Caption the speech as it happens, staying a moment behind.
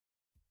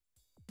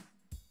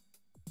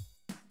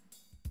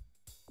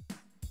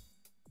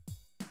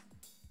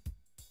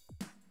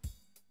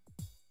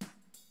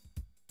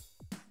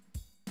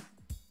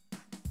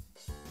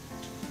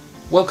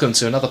Welcome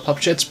to another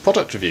PubShed's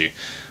product review.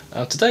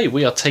 Today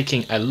we are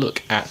taking a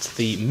look at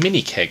the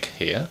mini keg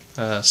here,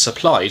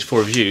 supplied for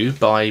review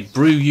by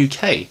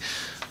BrewUK.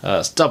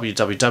 It's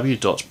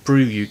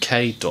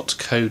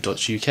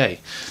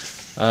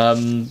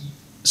www.brewuk.co.uk.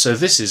 So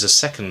this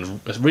is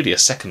really a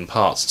second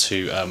part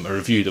to a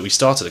review that we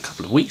started a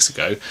couple of weeks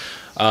ago,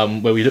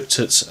 where we looked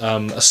at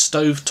a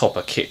stove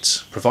topper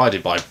kit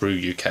provided by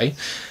BrewUK.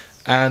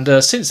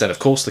 And since then, of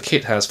course, the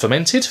kit has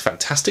fermented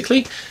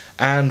fantastically,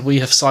 and we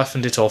have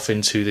siphoned it off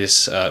into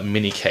this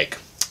mini keg.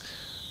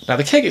 Now,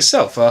 the keg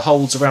itself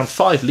holds around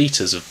 5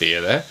 litres of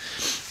beer there,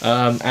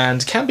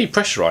 and can be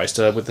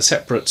pressurised with the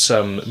separate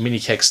mini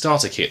keg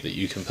starter kit that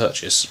you can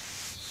purchase.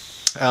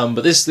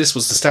 But this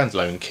was the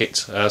standalone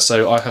kit,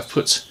 so I have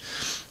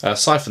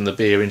siphoned the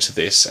beer into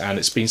this, and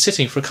it's been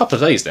sitting for a couple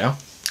of days now.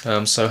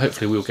 So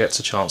hopefully we'll get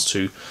a chance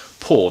to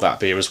pour that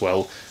beer as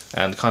well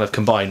and kind of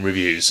combine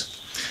reviews.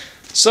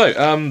 So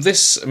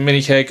this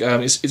mini keg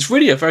it's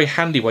really a very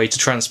handy way to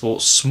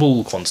transport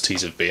small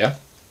quantities of beer.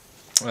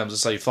 As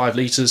I say, 5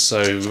 litres,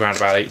 so around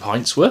about 8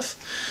 pints worth.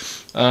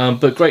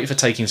 But great for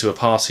taking to a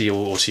party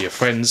or to your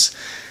friends.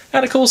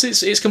 And of course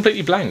it's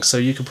completely blank, so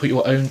you can put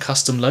your own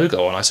custom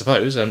logo on, I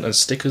suppose, and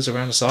stickers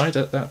around the side.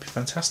 That'd be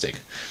fantastic.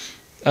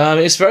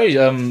 It's very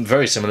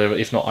similar,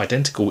 if not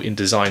identical, in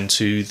design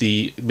to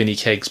the mini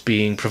kegs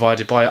being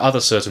provided by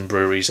other certain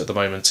breweries at the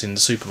moment in the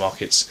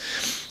supermarkets.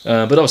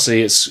 But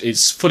obviously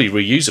it's fully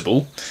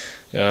reusable.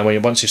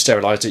 Once you've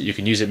sterilised it, you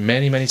can use it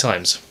many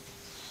times.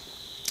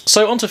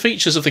 So on to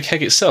features of the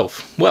keg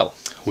itself. Well,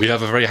 we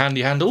have a very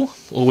handy handle,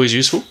 always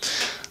useful,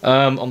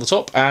 on the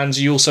top, and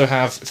you also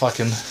have, if I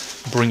can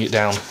bring it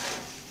down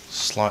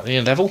slightly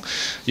and level,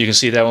 you can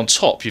see there on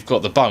top you've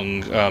got the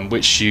bung,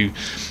 which you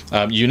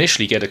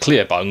initially get a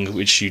clear bung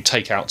which you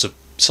take out to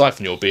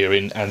siphon your beer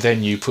in, and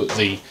then you put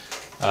the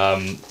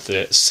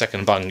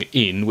second bung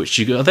in, which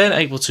you are then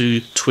able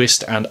to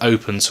twist and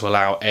open to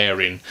allow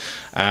air in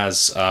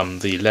as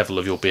the level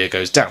of your beer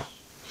goes down.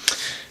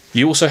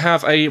 You also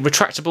have a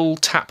retractable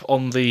tap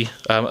on the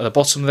at the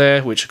bottom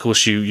there, which of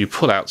course you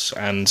pull out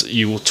and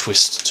you will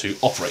twist to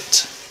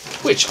operate,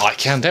 which I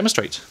can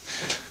demonstrate.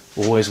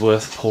 Always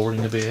worth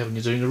pouring the beer when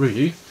you're doing a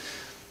review.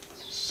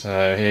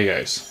 So here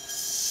goes.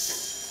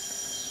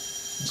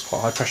 It's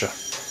quite high pressure.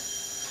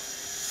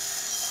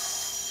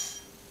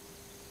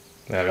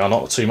 There we are,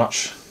 not too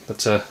much, but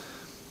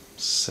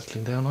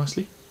settling down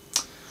nicely.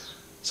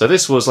 So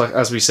this was, like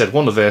as we said,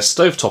 one of their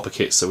stove topper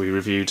kits that we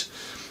reviewed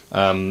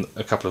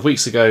a couple of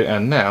weeks ago,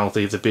 and now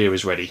the beer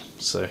is ready.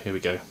 So here we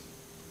go.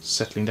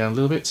 Settling down a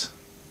little bit.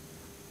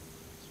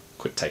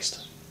 Quick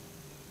taste.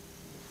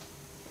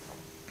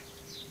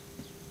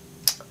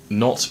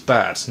 Not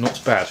bad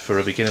for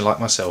a beginner like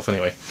myself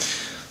anyway.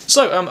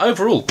 So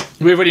overall,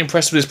 we're really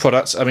impressed with this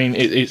product. I mean,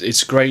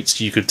 it's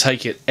great. You could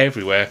take it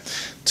everywhere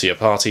to your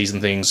parties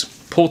and things.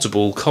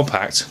 Portable,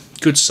 compact,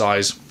 good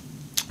size,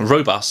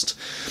 robust.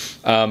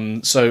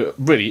 So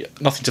really,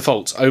 nothing to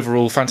fault.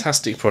 Overall,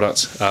 fantastic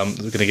product. We're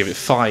going to give it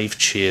 5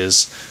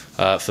 cheers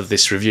for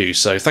this review.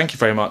 So thank you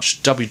very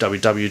much.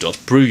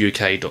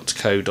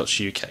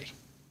 www.brewuk.co.uk